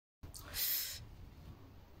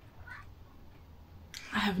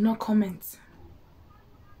have no comments.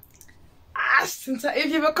 If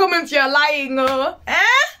you have a comment, you're lying, oh.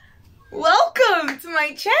 Welcome to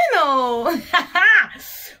my channel.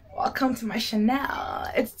 Welcome to my channel.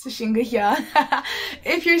 It's Tashinga here.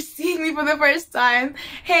 If you're seeing me for the first time,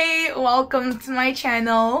 hey, welcome to my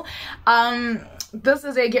channel. This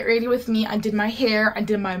is a get ready with me. I did my hair, I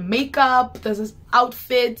did my makeup, there's this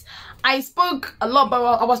outfit. I spoke a lot, but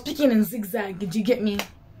I was speaking in zigzag. Did you get me?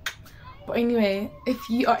 But anyway, if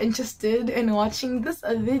you are interested in watching this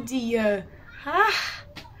video,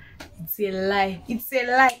 it's a lie, it's a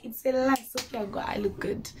lie, it's a lie. Sophia, God, I look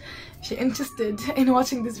good. If you're interested in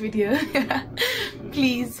watching this video,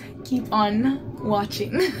 please keep on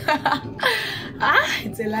watching.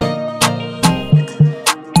 It's a lie.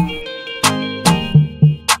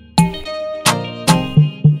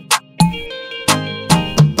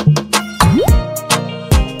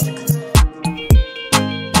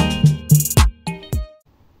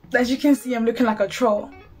 As you can see, I'm looking like a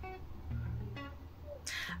troll.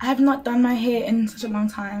 I have not done my hair in such a long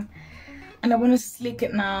time, and I want to slick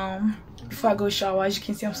it now before I go shower. As you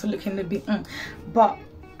can see, I'm still looking a bit but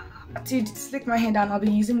to slick my hair down, I'll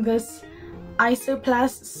be using this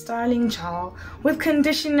Isoplast styling gel with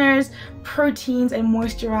conditioners, proteins, and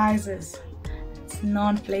moisturizers. It's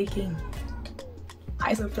non-flaking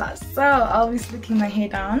Isoplast. So I'll be slicking my hair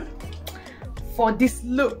down for this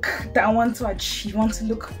look that I want to achieve. I want to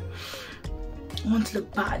look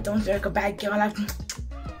bad. Don't look like a bad girl. Like,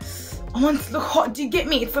 I want to look hot. Do you get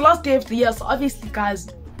me? It's the last day of the year, so obviously, guys,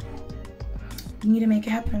 you need to make it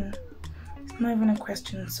happen. It's not even a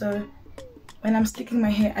question. So when I'm sticking my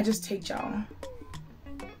hair, I just take gel.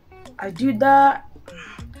 I do that.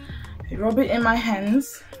 I rub it in my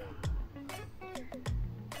hands,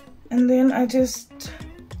 and then I just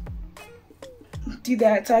do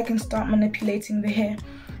that so I can start manipulating the hair.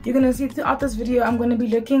 You're gonna see throughout this video I'm gonna be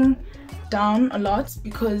looking down a lot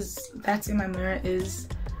because that's where my mirror is.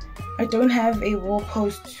 I don't have a wall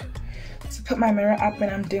post to put my mirror up when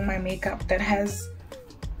I'm doing my makeup that has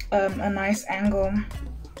a nice angle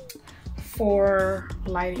for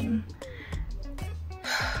lighting.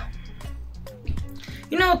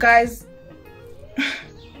 You know, guys,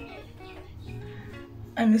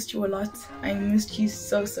 I missed you a lot. I missed you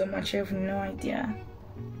so much. You have no idea.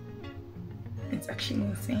 It's actually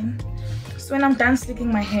insane. So when I'm done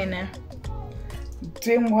slicking my hair now,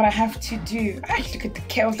 doing what I have to do. Look at the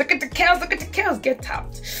curls, look at the curls, look at the curls, get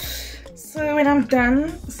out. So when I'm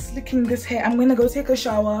done slicking this hair, I'm gonna go take a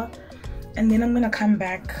shower, and then I'm gonna come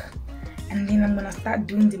back, and then I'm gonna start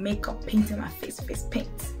doing the makeup, painting my face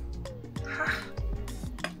paint.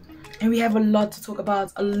 And we have a lot to talk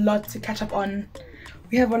about, a lot to catch up on.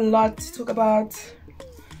 We have a lot to talk about.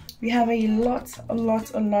 We have a lot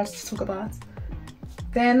to talk about.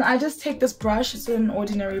 Then I just take this brush, it's an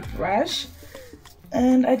ordinary brush,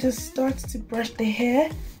 and I just start to brush the hair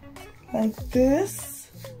like this.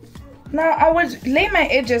 Now I would lay my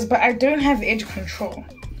edges, but I don't have edge control,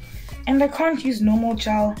 and I can't use normal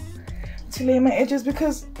gel to lay my edges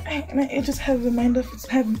because my edges have a mind of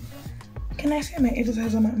can I say my edges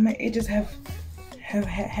has a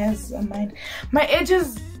mind? My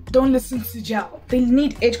edges don't listen to gel. They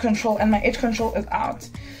need edge control, and my edge control is out.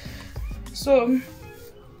 So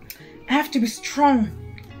I have to be strong.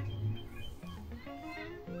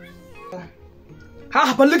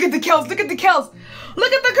 But look at the curls, look at the curls,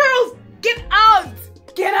 look at the curls. Get out,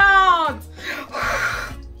 get out.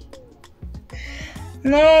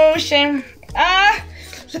 No shame.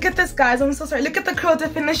 Look at this, guys. I'm so sorry. Look at the curl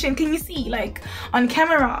definition. Can you see, like, on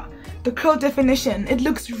camera, the curl definition? It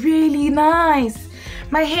looks really nice.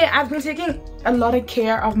 My hair, I've been taking a lot of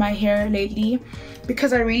care of my hair lately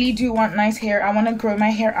because I really do want nice hair. I want to grow my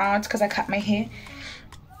hair out because I cut my hair.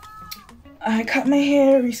 I cut my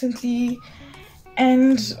hair recently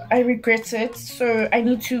and I regret it, so I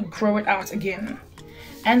need to grow it out again.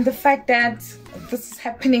 And the fact that this is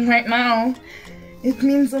happening right now, it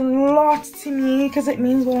means a lot to me because it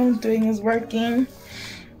means what I'm doing is working.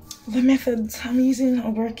 The methods I'm using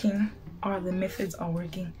are working. The methods are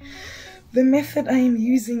working. The method I am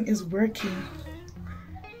using is working.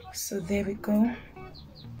 So there we go.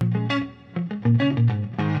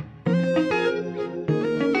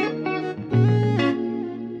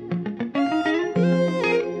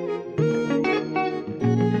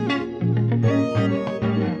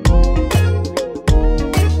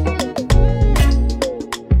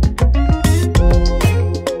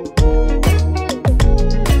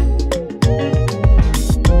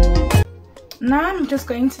 Now I'm just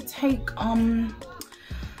going to take I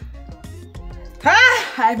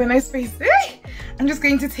have a nice face. I'm just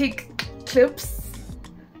going to take clips.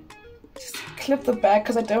 Just take clip the back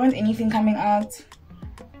because I don't want anything coming out.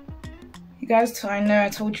 You guys, I know I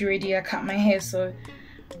told you already I cut my hair, so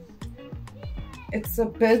it's a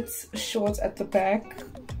bit short at the back,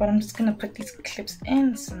 but I'm just gonna put these clips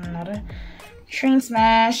in so not a train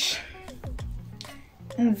smash.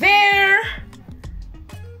 And there,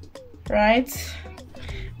 right?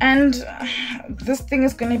 And this thing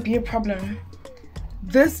is gonna be a problem.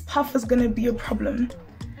 This puff is gonna be a problem.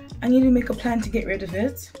 I need to make a plan to get rid of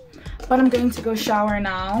it, but I'm going to go shower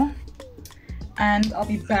now and I'll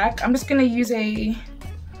be back. I'm just gonna use a,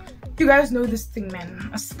 you guys know this thing, man,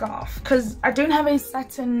 a scarf, because I don't have a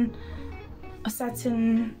satin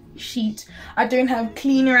sheet. I don't have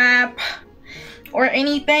clean wrap or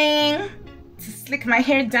anything to slick my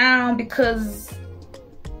hair down because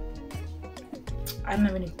I don't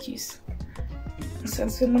have an excuse. So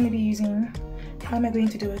that's what I'm gonna be using. How am I going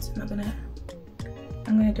to do it? I'm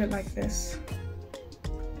gonna do it like this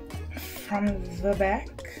from the back,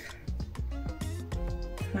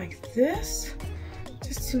 like this,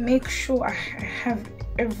 just to make sure I have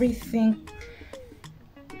everything.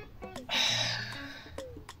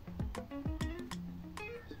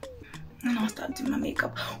 And I'll start doing my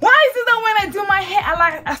makeup. Why is it that when I do my hair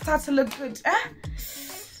I start to look good?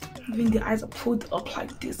 When the eyes are pulled up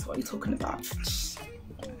like this, what are you talking about?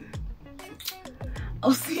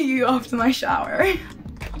 I'll see you after my shower.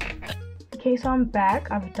 Okay, so I'm back.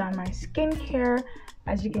 I've done my skincare.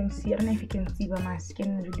 As you can see, I don't know if you can see, but my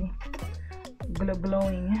skin is really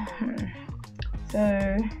glowing.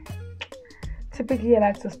 So typically I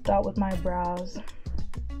like to start with my brows.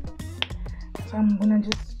 So I'm gonna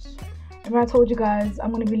just, remember I told you guys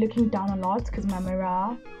I'm gonna be looking down a lot because my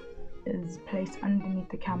mirror is placed underneath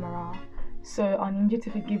the camera. So I'll need you to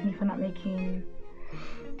forgive me for not making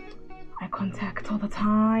eye contact all the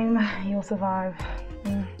time. You'll survive.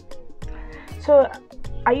 So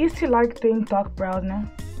I used to like doing dark brows now,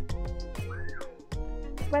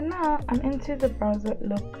 but now I'm into the brows that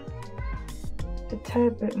look a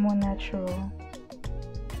tad bit more natural.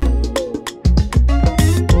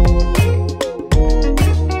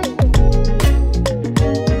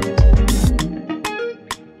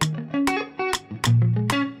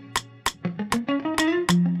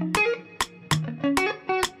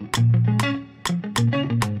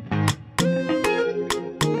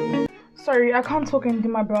 Sorry, I can't talk and do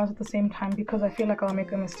my brows at the same time because I feel like I'll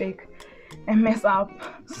make a mistake and mess up.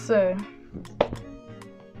 So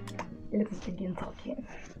let's begin talking.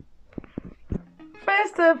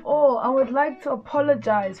 First of all, I would like to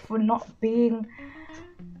apologize for not being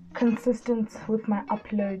consistent with my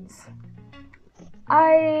uploads.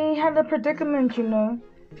 I had a predicament, you know,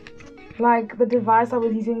 like the device I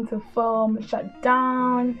was using to film shut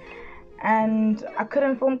down and I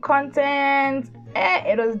couldn't film content.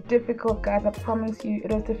 It was difficult, guys, I promise you,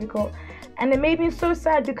 it was difficult. And it made me so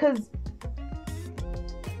sad because,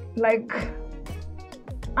 like,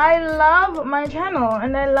 I love my channel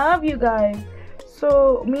and I love you guys.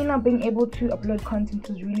 So me not being able to upload content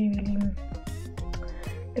was really,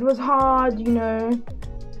 it was hard, you know.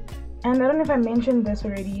 And I don't know if I mentioned this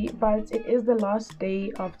already, but it is the last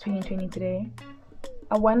day of 2020 today.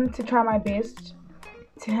 I wanted to try my best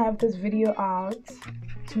to have this video out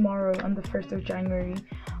tomorrow on the 1st of January.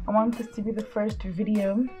 I want this to be the first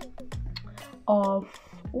video of,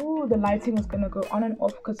 oh, the lighting is gonna go on and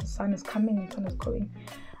off because the sun is coming and the sun is going.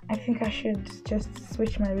 I think I should just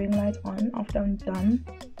switch my ring light on after I'm done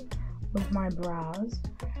with my brows.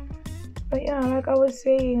 But yeah, like I was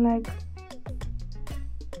saying, like,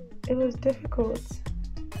 it was difficult,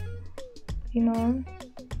 you know,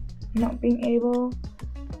 not being able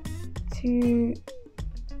to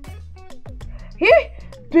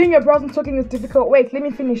doing your brows and talking is difficult. Wait, let me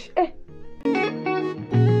finish.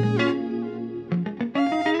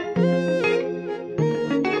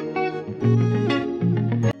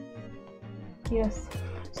 Yes,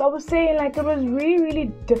 so I was saying, like, it was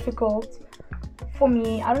really difficult for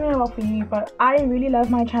me. I don't know about for you, but I really love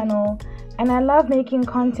my channel and I love making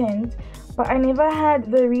content, but I never had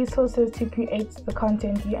the resources to create the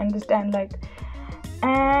content, you understand, like.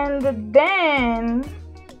 And then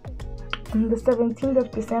on the 17th of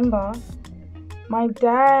December, my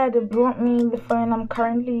dad brought me the phone I'm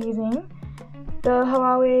currently using, the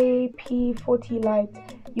Huawei P40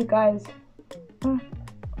 Lite. You guys,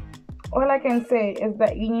 all I can say is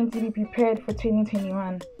that you need to be prepared for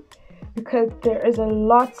 2021 because there is a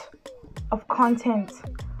lot of content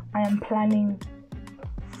I am planning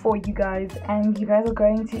for you guys, and you guys are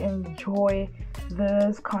going to enjoy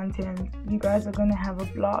this content. You guys are going to have a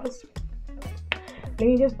blast. Let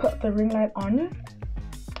me just put the ring light on.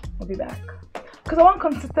 I'll be back because I want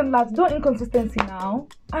consistent lights. Don't inconsistency now.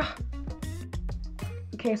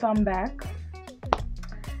 Okay, so I'm back,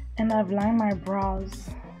 and I've lined my brows,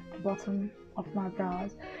 the bottom of my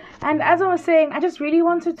brows. And as I was saying, I just really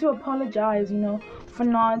wanted to apologize, you know, for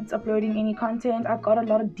not uploading any content. I got a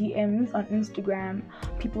lot of DMs on Instagram.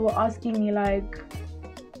 People were asking me like,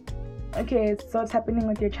 okay, so what's happening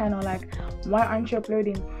with your channel? Like, why aren't you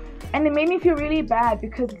uploading? And it made me feel really bad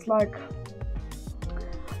because it's like,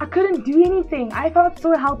 I couldn't do anything. I felt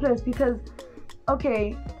so helpless because,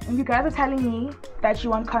 okay, you guys are telling me that you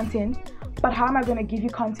want content, but how am I going to give you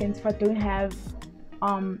content if I don't have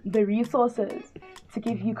the resources to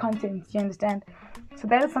give you content? You understand? So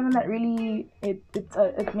that is something that really it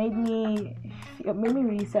made me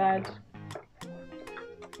really sad.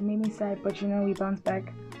 It made me sad, but you know, we bounced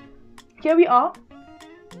back. Here we are,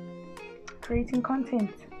 creating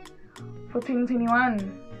content for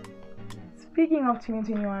 2021. Speaking of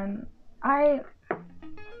 2021,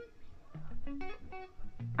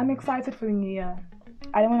 I'm excited for the new year.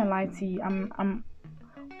 I don't want to lie to you. I'm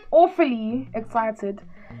awfully excited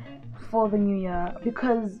for the new year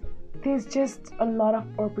because there's just a lot of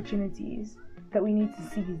opportunities that we need to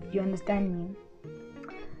seize. Do you understand me?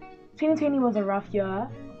 2020 was a rough year,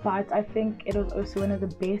 but I think it was also one of the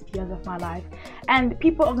best years of my life. And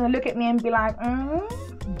people are going to look at me and be like,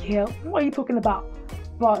 yeah, what are you talking about?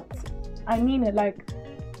 But I mean it, like,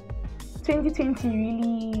 2020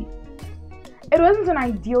 really, it wasn't an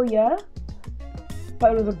ideal year,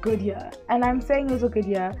 but it was a good year. And I'm saying it was a good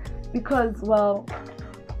year because, well,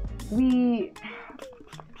 I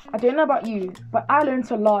don't know about you, but I learned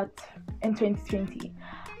a lot in 2020.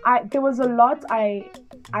 There was a lot I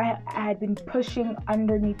had been pushing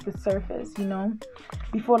underneath the surface, you know,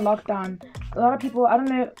 before lockdown. A lot of people, I don't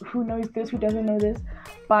know who knows this, who doesn't know this,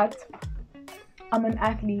 but I'm an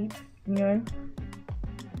athlete, you know,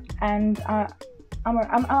 and I'm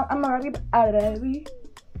a rugby.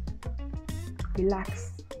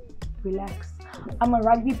 Relax. I'm a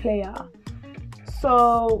rugby player,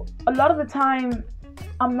 so a lot of the time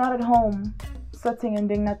I'm not at home sitting and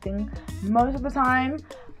doing nothing. Most of the time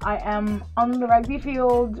I am on the rugby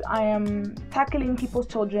field. I am tackling people's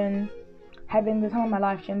children, having the time of my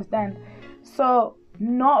life, you understand? So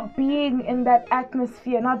not being in that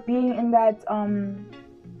atmosphere, not being in that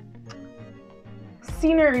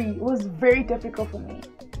scenery was very difficult for me,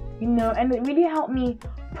 you know, and it really helped me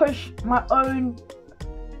push my own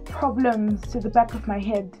problems to the back of my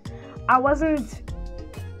head. I wasn't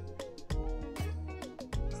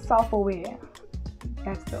self-aware.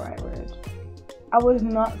 That's the right word. I was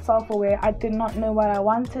not self-aware. I did not know what I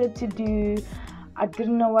wanted to do. I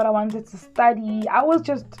didn't know what I wanted to study. I was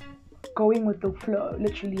just going with the flow,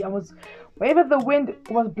 literally. I was, wherever the wind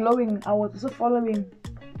was blowing, I was just following.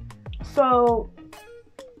 So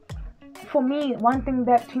for me, one thing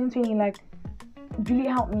that 2020 like really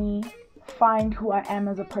helped me find who I am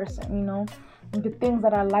as a person, you know, the things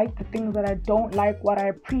that I like, the things that I don't like, what I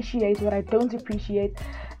appreciate, what I don't appreciate.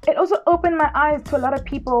 It also opened my eyes to a lot of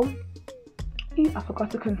people. I forgot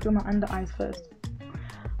to conceal my under eyes first.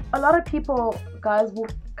 A lot of people, guys, will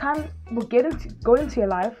go into your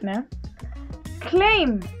life, né?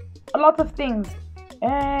 Claim a lot of things.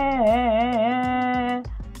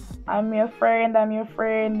 I'm your friend,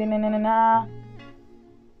 nah.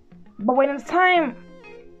 But when it's time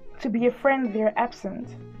to be a friend, they're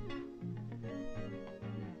absent.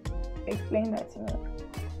 Explain that to me.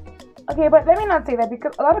 Okay, but let me not say that,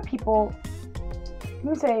 because a lot of people, let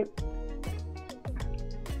me say,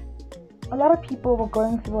 a lot of people were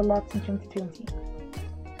going through a lot in 2020.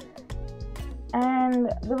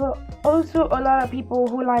 And there were also a lot of people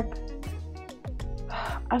who, like,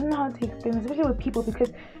 I don't know how to explain this, especially with people,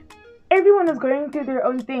 because everyone is going through their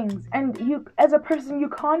own things. And you, as a person, you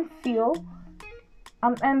can't feel,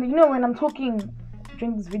 and you know, when I'm talking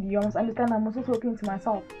during this video, you must understand I'm also talking to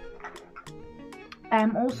myself.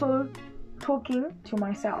 I'm also talking to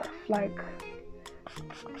myself. Like,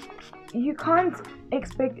 you can't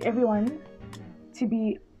expect everyone to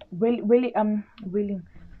be willing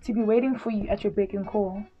to be waiting for you at your beck and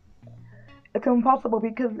call. It's impossible,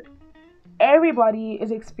 because everyone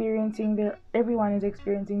is experiencing their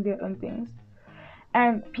own things,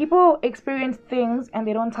 and people experience things and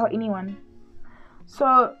they don't tell anyone.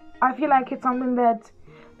 So I feel like it's something that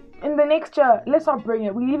in the next year, let's not bring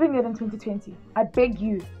it. We're leaving it in 2020. I beg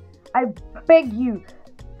you.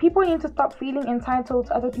 People need to stop feeling entitled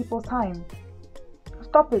to other people's time.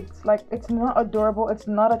 Stop it. Like, it's not adorable. It's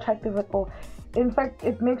not attractive at all. In fact,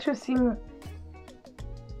 it makes you seem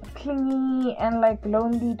clingy and like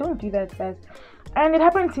lonely. Don't do that, guys. And it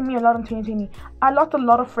happened to me a lot in 2020. I lost a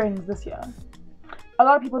lot of friends this year. A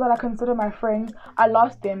lot of people that I consider my friends, I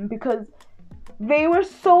lost them because they were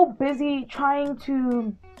so busy trying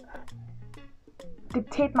to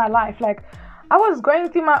dictate my life. Like, I was going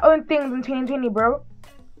through my own things in 2020, bro.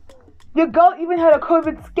 Your girl even had a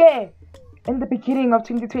COVID scare in the beginning of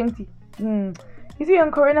 2020. You see,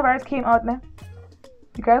 when coronavirus came out now,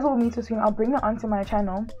 you guys will meet us soon. I'll bring it onto my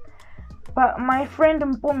channel. But my friend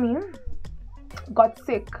Mpumi got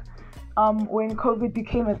sick when COVID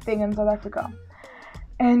became a thing in South Africa.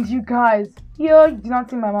 And you guys, you did not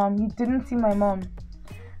see my mom. You didn't see my mom.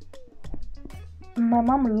 My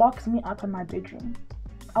mom locked me up in my bedroom.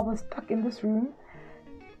 I was stuck in this room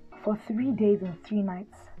for 3 days and 3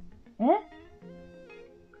 nights. I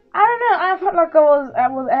don't know. I felt like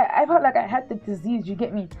I felt like I had the disease. You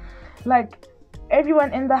get me? Like,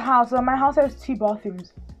 everyone in the house. So my house has 2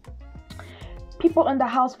 bathrooms. People in the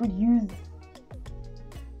house would use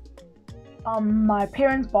my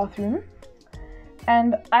parents' bathroom,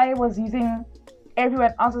 and I was using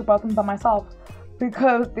everyone else's bathroom by myself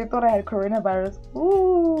because they thought I had coronavirus.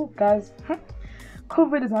 Ooh, guys,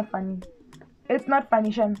 COVID is not funny. It's not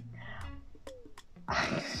funny, Shem.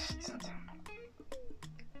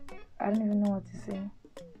 I don't even know what to say.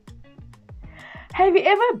 Have you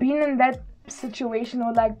ever been in that situation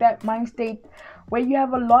or like that mind state where you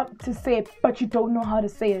have a lot to say but you don't know how to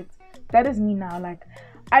say it? That is me now. Like,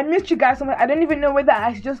 I missed you guys so much. I don't even know whether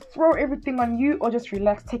I should just throw everything on you or just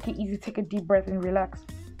relax, take it easy, take a deep breath and relax.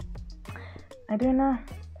 I don't know.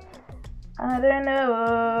 I don't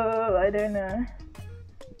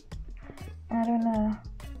know.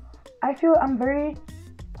 I feel I'm very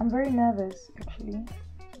nervous, actually.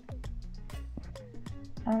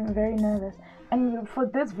 I'm very nervous. And for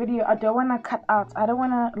this video, I don't want to cut out. I don't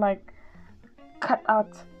want to like cut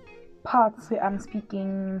out parts where I'm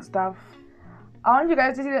speaking stuff. I want you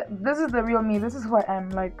guys to see that this is the real me. This is who I am.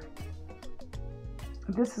 Like,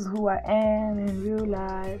 this is who I am in real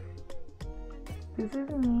life. This is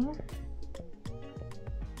me.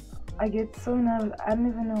 I get so nervous. I don't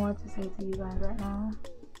even know what to say to you guys right now.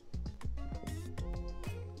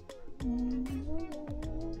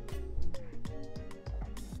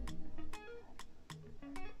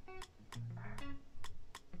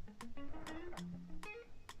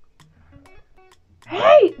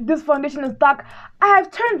 Hey, this foundation is dark. I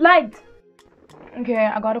have turned light. Okay,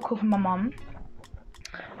 I got a call from my mom.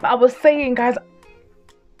 But I was saying, guys,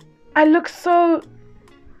 I look so...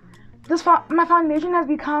 my foundation has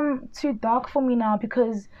become too dark for me now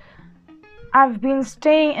because I've been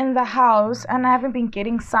staying in the house and I haven't been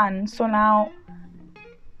getting sun. So now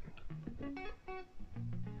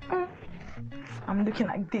I'm looking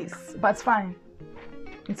like this, but it's fine.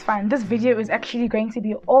 It's fine. This video is actually going to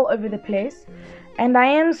be all over the place. And I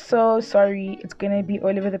am so sorry it's gonna be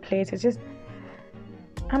all over the place. It's just,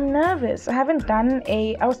 I'm nervous. I haven't done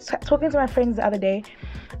I was talking to my friends the other day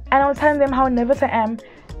and I was telling them how nervous I am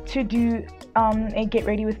to do a get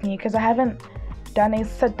ready with me because I haven't done a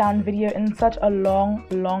sit down video in such a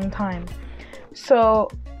long time. So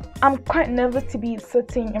I'm quite nervous to be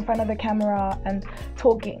sitting in front of the camera and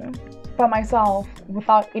talking by myself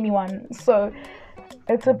without anyone. So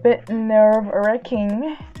it's a bit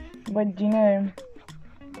nerve-wracking, but you know,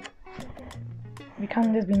 we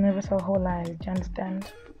can't just be nervous our whole lives. Do you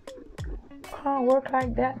understand? Can't work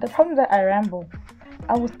like that. The problem is that I ramble.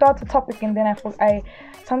 I will start a topic and then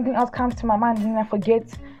something else comes to my mind and then I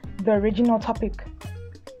forget the original topic,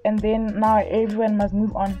 and then now everyone must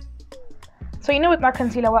move on. So you know, with my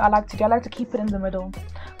concealer, what I like to do, I like to keep it in the middle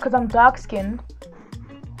because I'm dark skinned.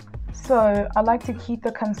 So I like to keep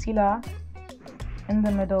the concealer in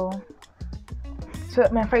the middle so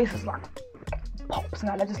that my face is like pops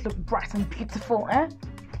now. I just look bright and beautiful,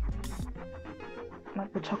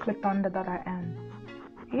 like the chocolate thunder that I am.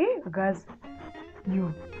 Hey guys,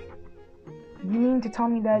 you mean to tell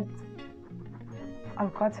me that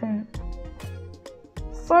I've gotten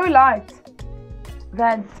so light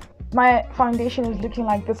that my foundation is looking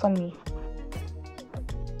like this on me?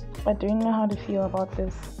 I don't know how to feel about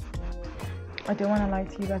this. I don't want to lie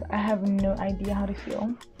to you guys. I have no idea how to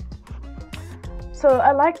feel. So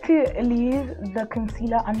I like to leave the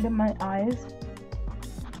concealer under my eyes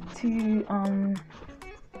to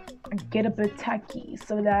get a bit tacky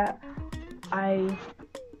so that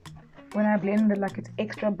when I blend it, like, it's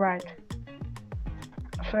extra bright.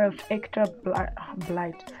 So it's extra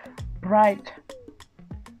bright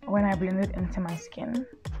when I blend it into my skin.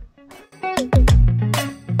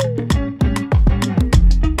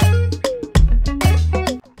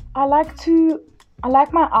 I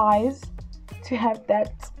like my eyes to have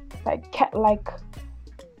that cat-like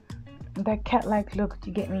look. Do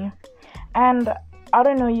you get me? And I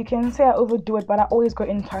don't know, you can say I overdo it, but I always go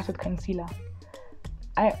in twice with concealer.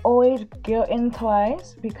 I always go in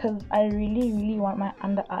twice because I really want my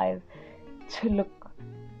under eyes to look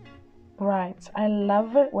bright. I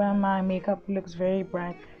love it when my makeup looks very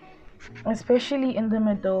bright, especially in the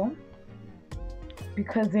middle,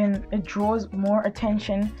 because then it draws more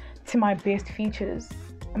attention to my best features.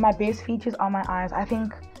 And my best features are my eyes. I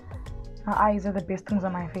think my eyes are the best things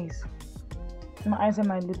on my face. My eyes and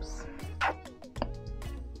my lips.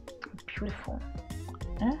 Beautiful.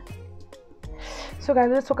 Eh? So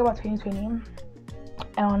guys, let's talk about 2020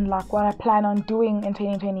 and like what I plan on doing in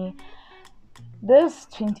 2020. This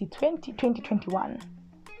 2021.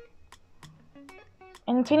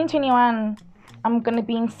 In 2021, I'm gonna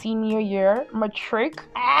be in senior year, matric.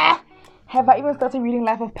 Have I even started reading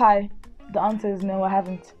Life of Pi? The answer is no, I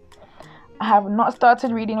haven't. I have not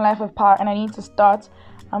started reading Life of Pi, and I need to start.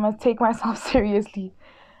 I'm gonna take myself seriously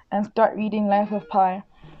and start reading Life of Pi.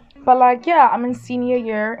 But like, yeah, I'm in senior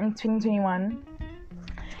year in 2021,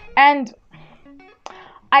 and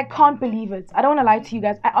I can't believe it. I don't want to lie to you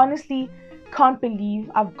guys. I honestly can't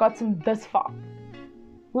believe I've gotten this far.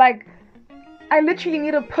 Like, I literally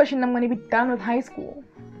need a push and I'm going to be done with high school.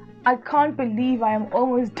 I can't believe I am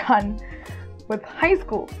almost done with high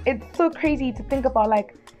school. It's so crazy to think about.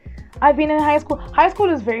 Like, I've been in high school. High school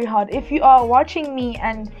is very hard. If you are watching me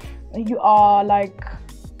and you are like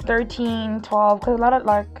 13, 12, because a lot of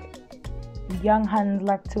like young hands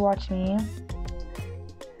like to watch me.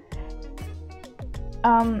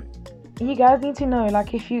 You guys need to know,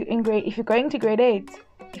 like, if you're going to grade 8,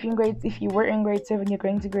 if you were in grade 7, you're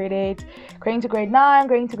going to grade 8, going to grade 9,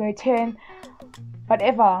 going to grade 10,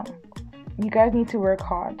 whatever, you guys need to work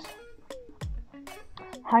hard.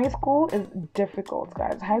 High school is difficult,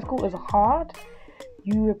 guys. High school is hard.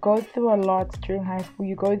 You go through a lot during high school.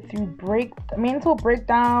 You go through mental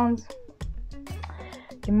breakdowns,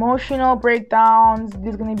 emotional breakdowns.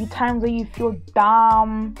 There's gonna be times where you feel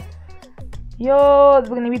dumb. There's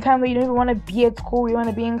gonna be times where you don't even want to be at school. You want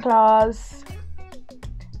to be in class.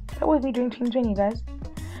 That was me during 2020, guys.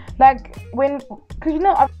 Like, because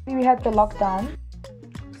obviously we had the lockdown.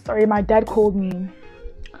 Sorry, my dad called me.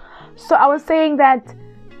 So I was saying that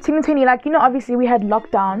 2020, like, obviously we had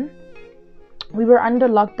lockdown. We were under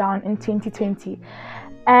lockdown in 2020,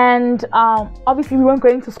 and obviously we weren't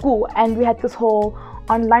going to school, and we had this whole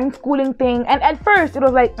online schooling thing. And at first it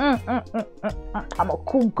was like, I'm a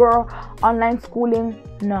cool girl. Online schooling,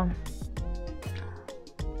 no.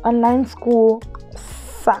 Online school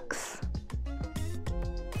sucks.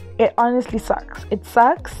 It honestly sucks. It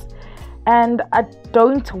sucks, and I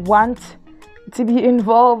don't want to be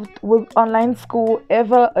involved with online school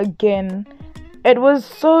ever again. It was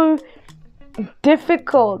so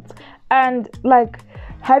difficult, and like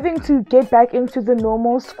having to get back into the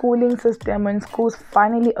normal schooling system when schools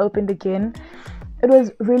finally opened again, it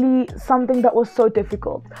was really something that was so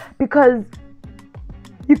difficult, because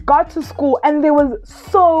you got to school and there was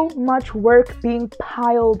so much work being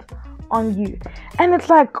piled on you, and it's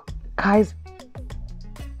like, guys,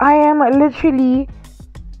 I am literally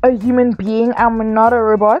a human being. I'm not a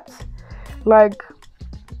robot. Like,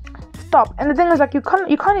 stop. And the thing is, like, you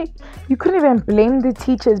couldn't even blame the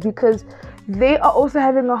teachers, because they are also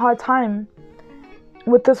having a hard time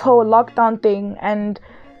with this whole lockdown thing, and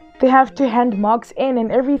they have to hand marks in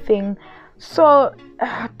and everything. So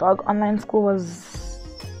online school was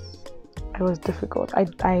difficult.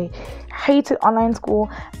 I hated online school.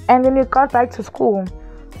 And when we got back to school,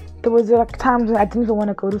 there was like times when I didn't even want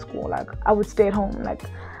to go to school. Like, I would stay at home. Like,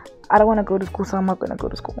 I don't want to go to school, so I'm not going to go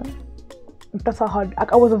to school. That's how hard.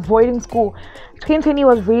 Like, I was avoiding school. 2020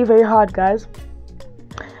 was really, very hard, guys.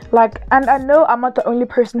 Like, and I know I'm not the only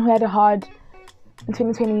person who had it hard in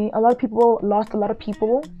 2020. A lot of people lost a lot of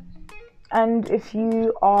people. And if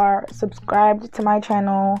you are subscribed to my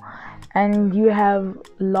channel and you have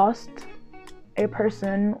lost a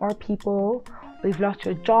person or people, or you've lost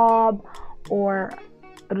your job, or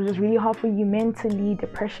it was just really hard for you mentally,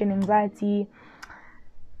 depression, anxiety,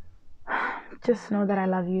 just know that I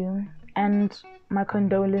love you. And my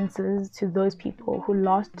condolences to those people who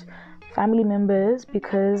lost family members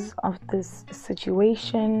because of this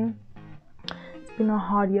situation. It's been a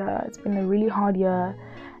hard year. It's been a really hard year,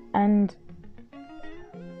 and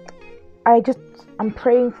I'm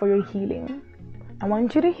praying for your healing. I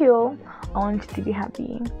want you to heal. I want you to be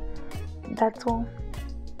happy. That's all.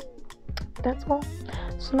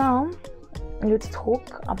 So now let's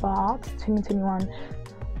talk about 2021.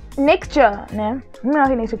 Next year,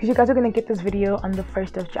 because you guys are gonna get this video on the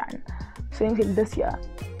 1st of Jan. So this year,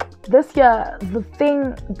 the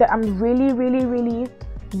thing that I'm really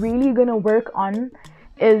gonna work on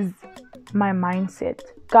is my mindset.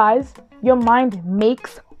 Guys, your mind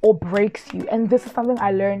makes or breaks you. And this is something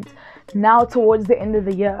I learned now towards the end of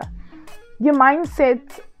the year. Your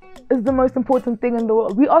mindset is the most important thing in the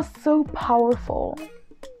world. We are so powerful.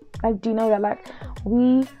 Like, do you know that? Like,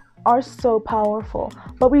 we are so powerful,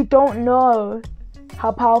 but we don't know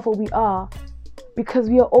how powerful we are because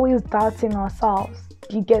we are always doubting ourselves.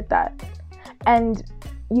 Do you get that? And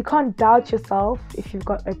you can't doubt yourself if you've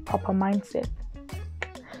got a proper mindset.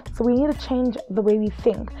 So we need to change the way we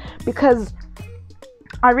think, because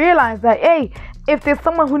I realized that, hey, if there's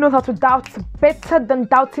someone who knows how to doubt better than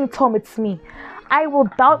doubting Tom, it's me. I will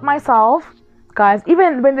doubt myself, guys,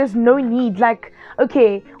 even when there's no need. Like,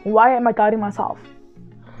 okay, why am I doubting myself?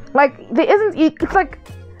 Like, there isn't, it's like,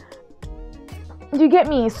 you get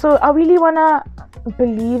me? So I really want to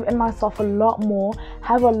believe in myself a lot more,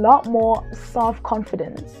 have a lot more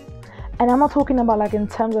self-confidence. And I'm not talking about like in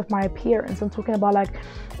terms of my appearance. I'm talking about like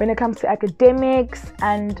when it comes to academics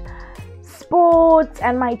and sports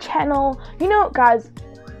and my channel. You know, guys,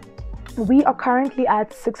 we are currently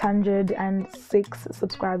at 606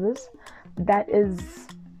 subscribers. That is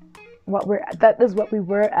what we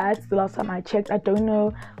were at the last time I checked. I don't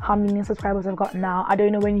know how many subscribers I've got now. I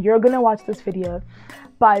don't know when you're gonna watch this video,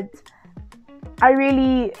 but I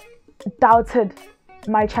really doubted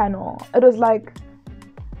my channel. It was like,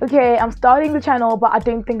 okay, I'm starting the channel, but I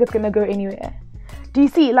don't think it's gonna go anywhere. Do you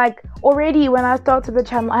see? Like, already when I started the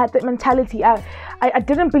channel, I had that mentality. I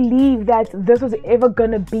didn't believe that this was ever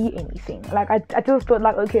gonna be anything. Like, I just thought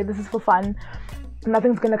like, okay, this is for fun.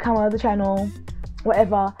 Nothing's gonna come out of the channel,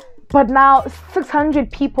 whatever. But now 600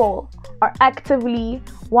 people are actively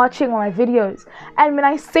watching my videos. And when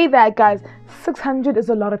I say that, guys, 600 is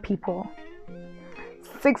a lot of people.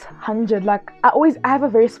 600, like, I have a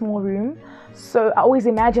very small room, so I always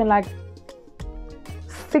imagine like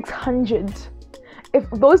 600. If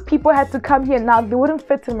those people had to come here now, they wouldn't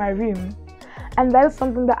fit in my room. And that is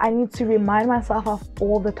something that I need to remind myself of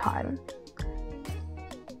all the time.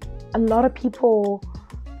 A lot of people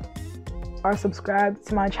are subscribed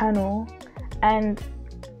to my channel, and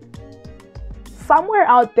somewhere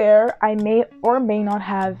out there I may or may not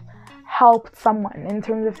have helped someone in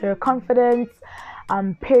terms of their confidence,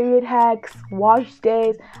 period hacks, wash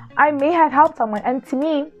days. I may have helped someone, and to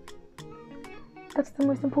me, that's the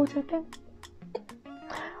most important thing.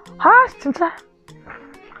 I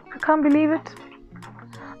can't believe it.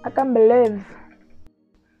 I can't believe.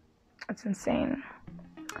 It's insane.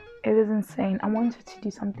 It is insane. I wanted to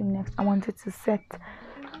do something next. I wanted to set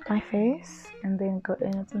my face and then go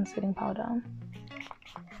in with some setting powder.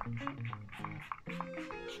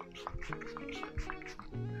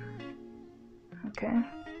 Okay.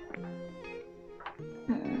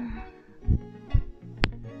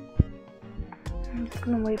 I'm just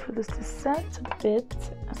gonna wait for this to set a bit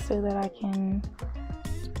so that I can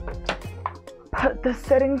put the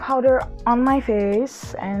setting powder on my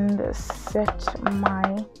face and set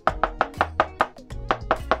my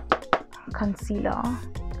concealer.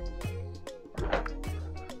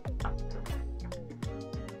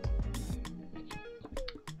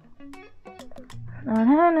 Na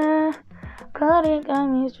na na, Cardi got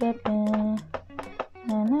me stripping.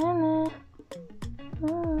 Na na na.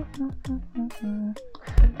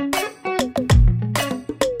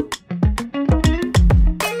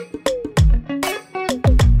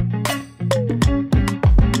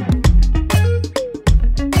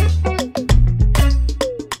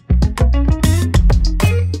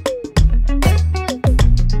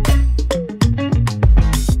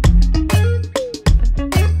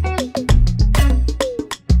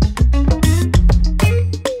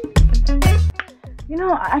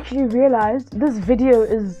 I actually realized this video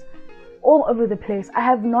is all over the place. I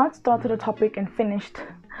have not started a topic and finished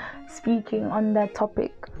speaking on that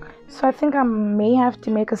topic, so I think I may have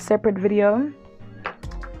to make a separate video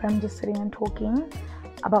where I'm just sitting and talking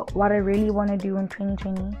about what I really want to do in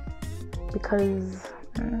 2020, because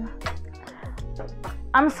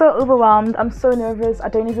I'm so overwhelmed. I'm so nervous. I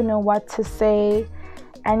don't even know what to say,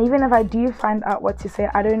 and even if I do find out what to say,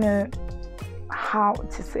 I don't know how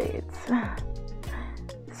to say it.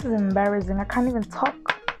 This is embarrassing. I can't even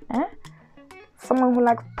talk. Someone who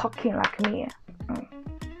likes talking like me, I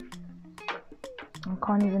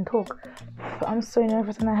can't even talk. But I'm so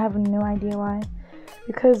nervous and I have no idea why,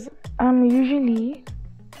 because I'm usually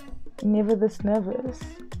never this nervous,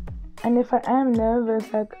 and if I am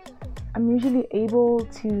nervous, like, I'm usually able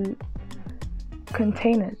to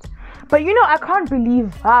contain it. But you know, I can't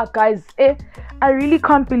believe, guys, I really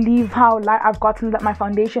can't believe how light I've gotten that my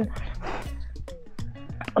foundation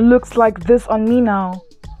looks like this on me now.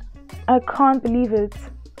 I can't believe it.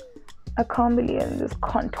 I can't believe this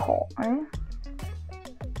contour,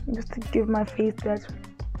 just to give my face that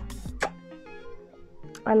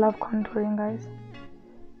I love contouring, guys.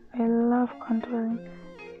 I love contouring.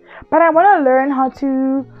 But I want to learn how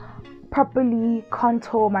to properly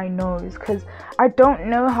contour my nose, because I don't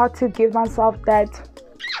know how to give myself that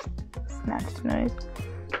snatched nose.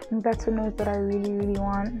 And that's a nose that I really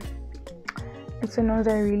want. It's a nose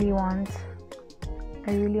I really want.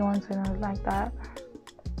 I really want a nose like that.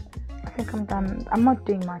 I think I'm done. I'm not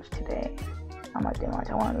doing much today. I'm not doing much.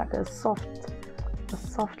 I want like a soft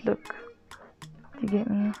look. You get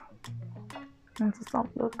me? It's a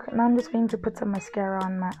soft look. Now I'm just going to put some mascara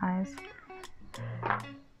on my eyes.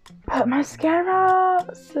 Put mascara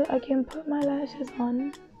so I can put my lashes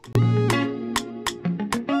on.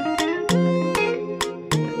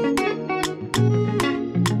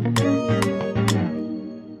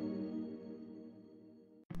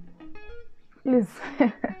 Please,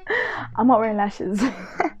 I'm not wearing lashes.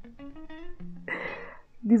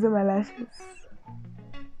 These are my lashes.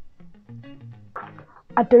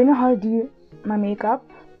 I don't know how to do my makeup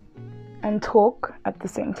and talk at the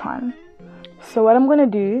same time. So what I'm gonna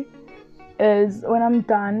do is, when I'm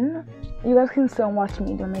done, you guys can still watch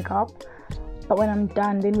me do makeup, but when I'm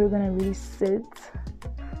done, then we're gonna really sit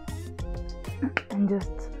and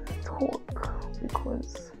just talk,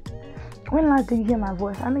 because when last did you hear my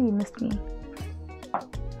voice? I know you missed me.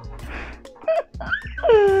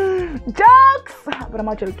 Jokes! But I'm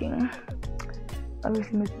not joking.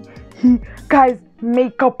 Obviously missed me. Guys,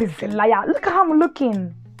 makeup is a liar. Look at how I'm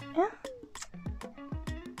looking. Yeah?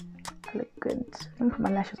 I look good. Let me put my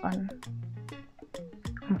lashes on.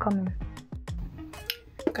 I'm coming.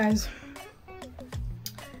 Guys,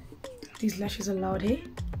 these lashes are loud, hey?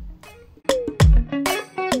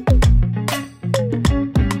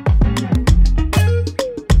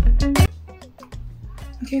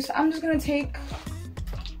 Okay, so I'm just gonna take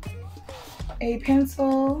a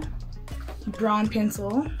pencil, brown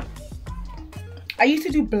pencil. I used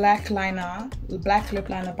to do black lip liner,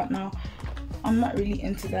 but now I'm not really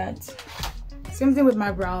into that. Same thing with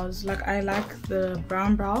my brows. Like, I like the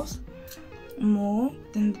brown brows more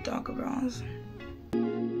than the darker brows.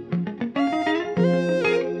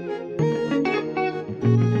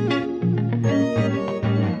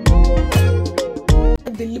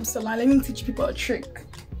 The lip salon. Let me teach people a trick.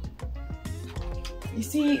 You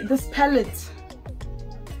see this palette?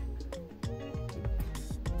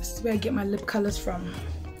 This is where I get my lip colors from.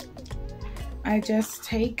 I just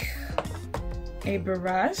take a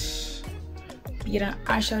brush, be it an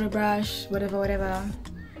eyeshadow brush, whatever.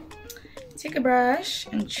 Take a brush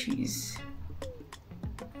and choose.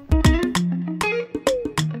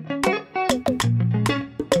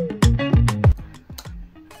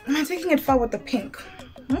 Am I taking it far with the pink?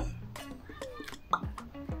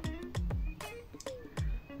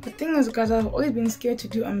 The thing is, guys, I've always been scared to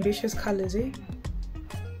do ambitious colors, eh?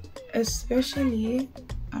 Especially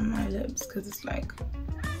on my lips, because it's like,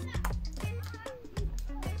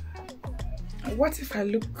 what if I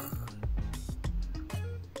look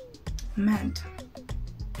mad?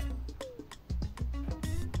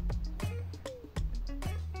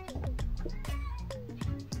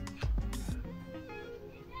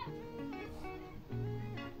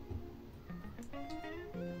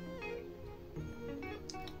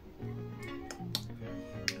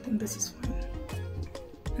 I think this is fine.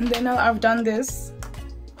 And then now I've done this,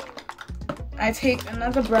 I take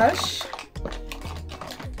another brush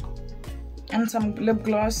and some lip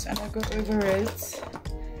gloss and I go over it.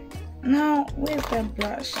 Now, where's that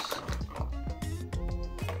brush?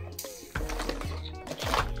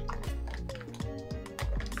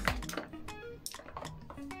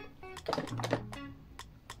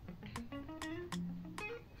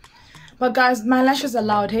 But guys, my lashes are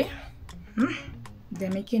loud, hey? They're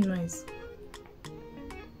making noise.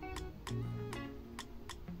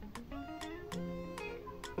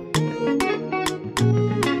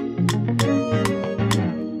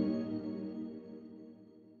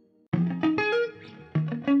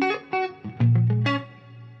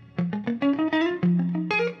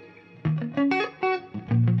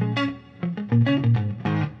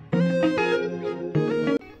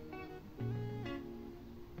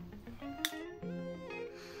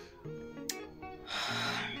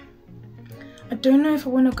 I don't know if I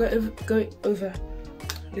want to go over.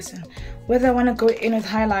 Listen, whether I want to go in with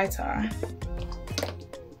highlighter.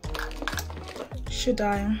 Should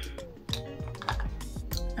I?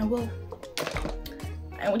 I will.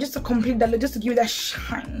 I will, just to complete that look, just to give it that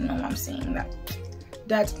shine. You know what I'm saying?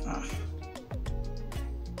 That.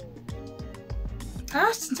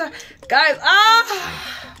 Guys.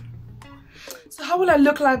 So how will I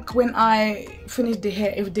look like when I finish the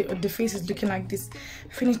hair? If the face is looking like this,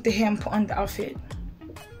 finish the hair and put on the outfit.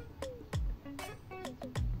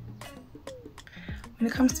 when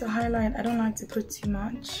it comes to highlight, I don't like to put too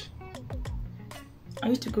much. I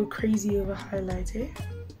used to go crazy over highlight,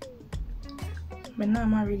 but now I'm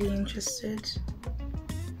not really interested.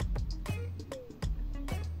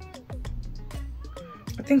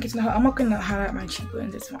 I think it's not, I'm not gonna highlight my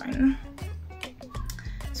cheekbones, it's fine.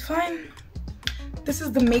 It's fine. This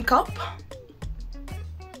is the makeup.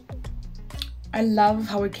 I love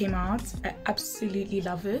how it came out. I absolutely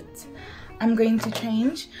love it. I'm going to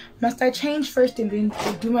change. Must I change first and then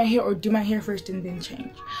do my hair, or do my hair first and then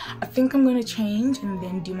change? I think I'm gonna change and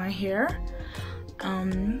then do my hair.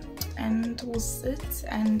 And we'll sit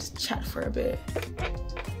and chat for a bit.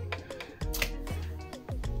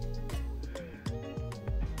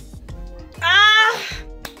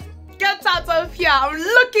 Get out of here, I'm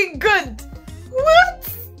looking good.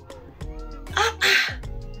 What?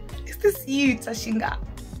 Is this you, Tashinga?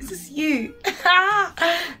 Is this you?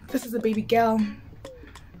 This is a baby girl.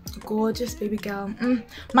 A gorgeous baby girl.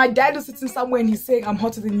 My dad is sitting somewhere and he's saying I'm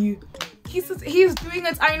hotter than you. He's doing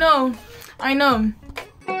it, I know. I know.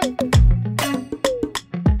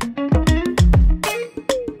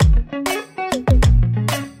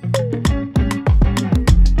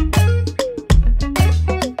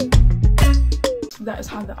 That is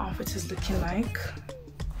how the outfit is looking like.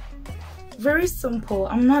 Very simple.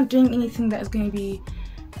 I'm not doing anything that is going to be...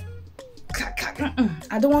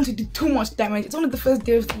 I don't want to do too much damage. It's only the first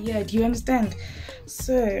day of the year, do you understand?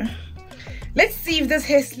 So, let's see if this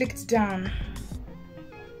hair slicked down.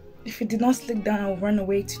 If it did not slick down, I'll run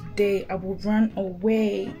away today. I will run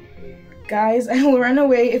away. Guys, I will run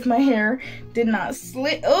away if my hair did not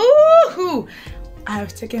slick. Ooh! I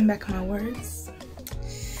have taken back my words.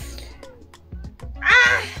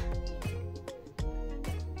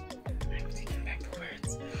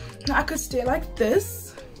 Now I could stay like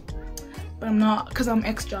this, but I'm not, because I'm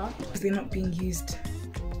extra, because they're not being used.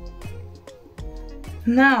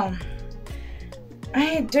 Now,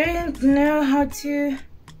 I don't know how to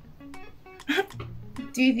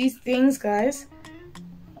do these things, guys,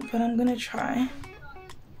 but I'm gonna try.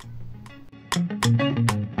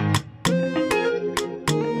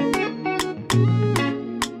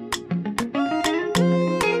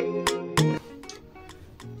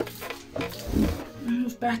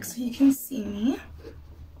 Back so you can see me.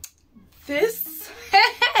 This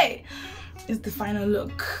is the final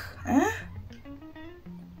look.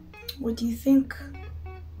 What do you think?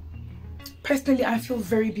 Personally, I feel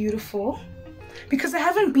very beautiful because I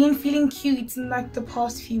haven't been feeling cute in like the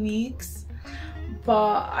past few weeks,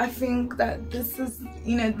 but I think that this is,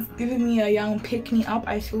 you know, giving me a young pick me up.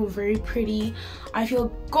 I feel very pretty. I feel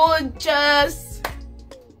gorgeous.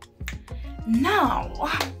 Now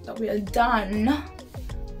that we are done,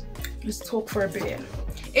 let's talk for a bit.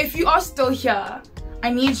 If you are still here, I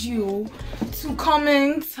need you to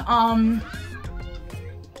comment.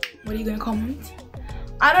 What are you gonna comment?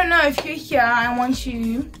 I don't know. If you're here, I want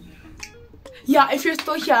you. Yeah, if you're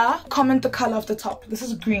still here, comment the color of the top. This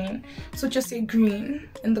is green, so just say green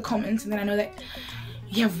in the comments, and then I know that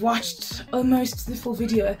you have watched almost the full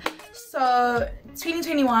video. So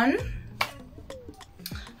 2021,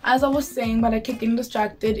 as I was saying, but I kept getting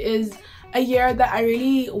distracted, is a year that I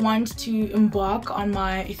really want to embark on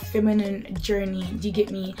my feminine journey. Do you get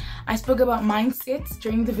me? I spoke about mindsets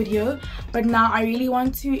during the video, but now I really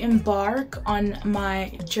want to embark on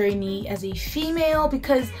my journey as a female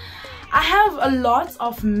because I have a lot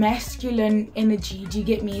of masculine energy. Do you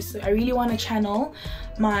get me? So I really want to channel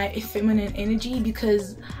my feminine energy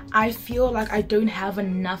because I feel like I don't have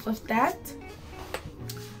enough of that.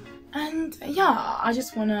 And yeah, I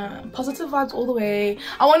just want to positive vibes all the way.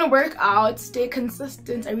 I want to work out, stay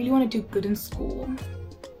consistent. I really want to do good in school.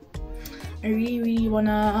 I really want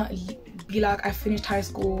to be like I finished high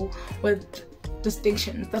school with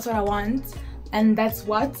distinctions. That's what I want, and that's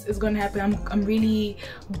what is going to happen. I'm really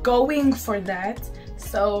going for that.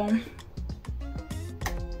 So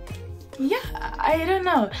yeah, I don't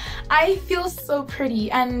know. I feel so pretty,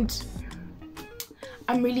 and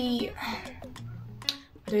I'm really...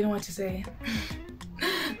 I don't know what to say.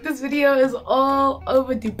 This video is all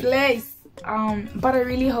over the place, but I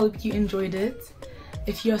really hope you enjoyed it.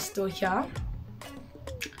 If you're still here,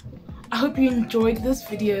 I hope you enjoyed this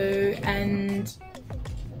video, and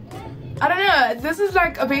I don't know, this is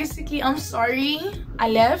like a basically I'm sorry I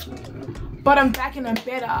left, but I'm back in a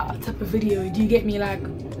better type of video. Do you get me? Like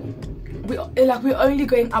we're only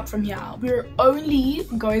going up from here. We're only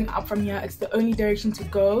going up from here. It's the only direction to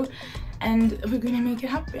go, and we're gonna make it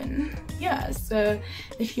happen. Yeah, so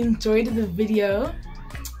if you enjoyed the video,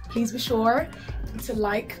 please be sure to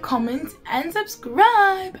like, comment, and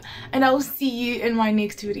subscribe, and I will see you in my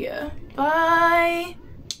next video. Bye.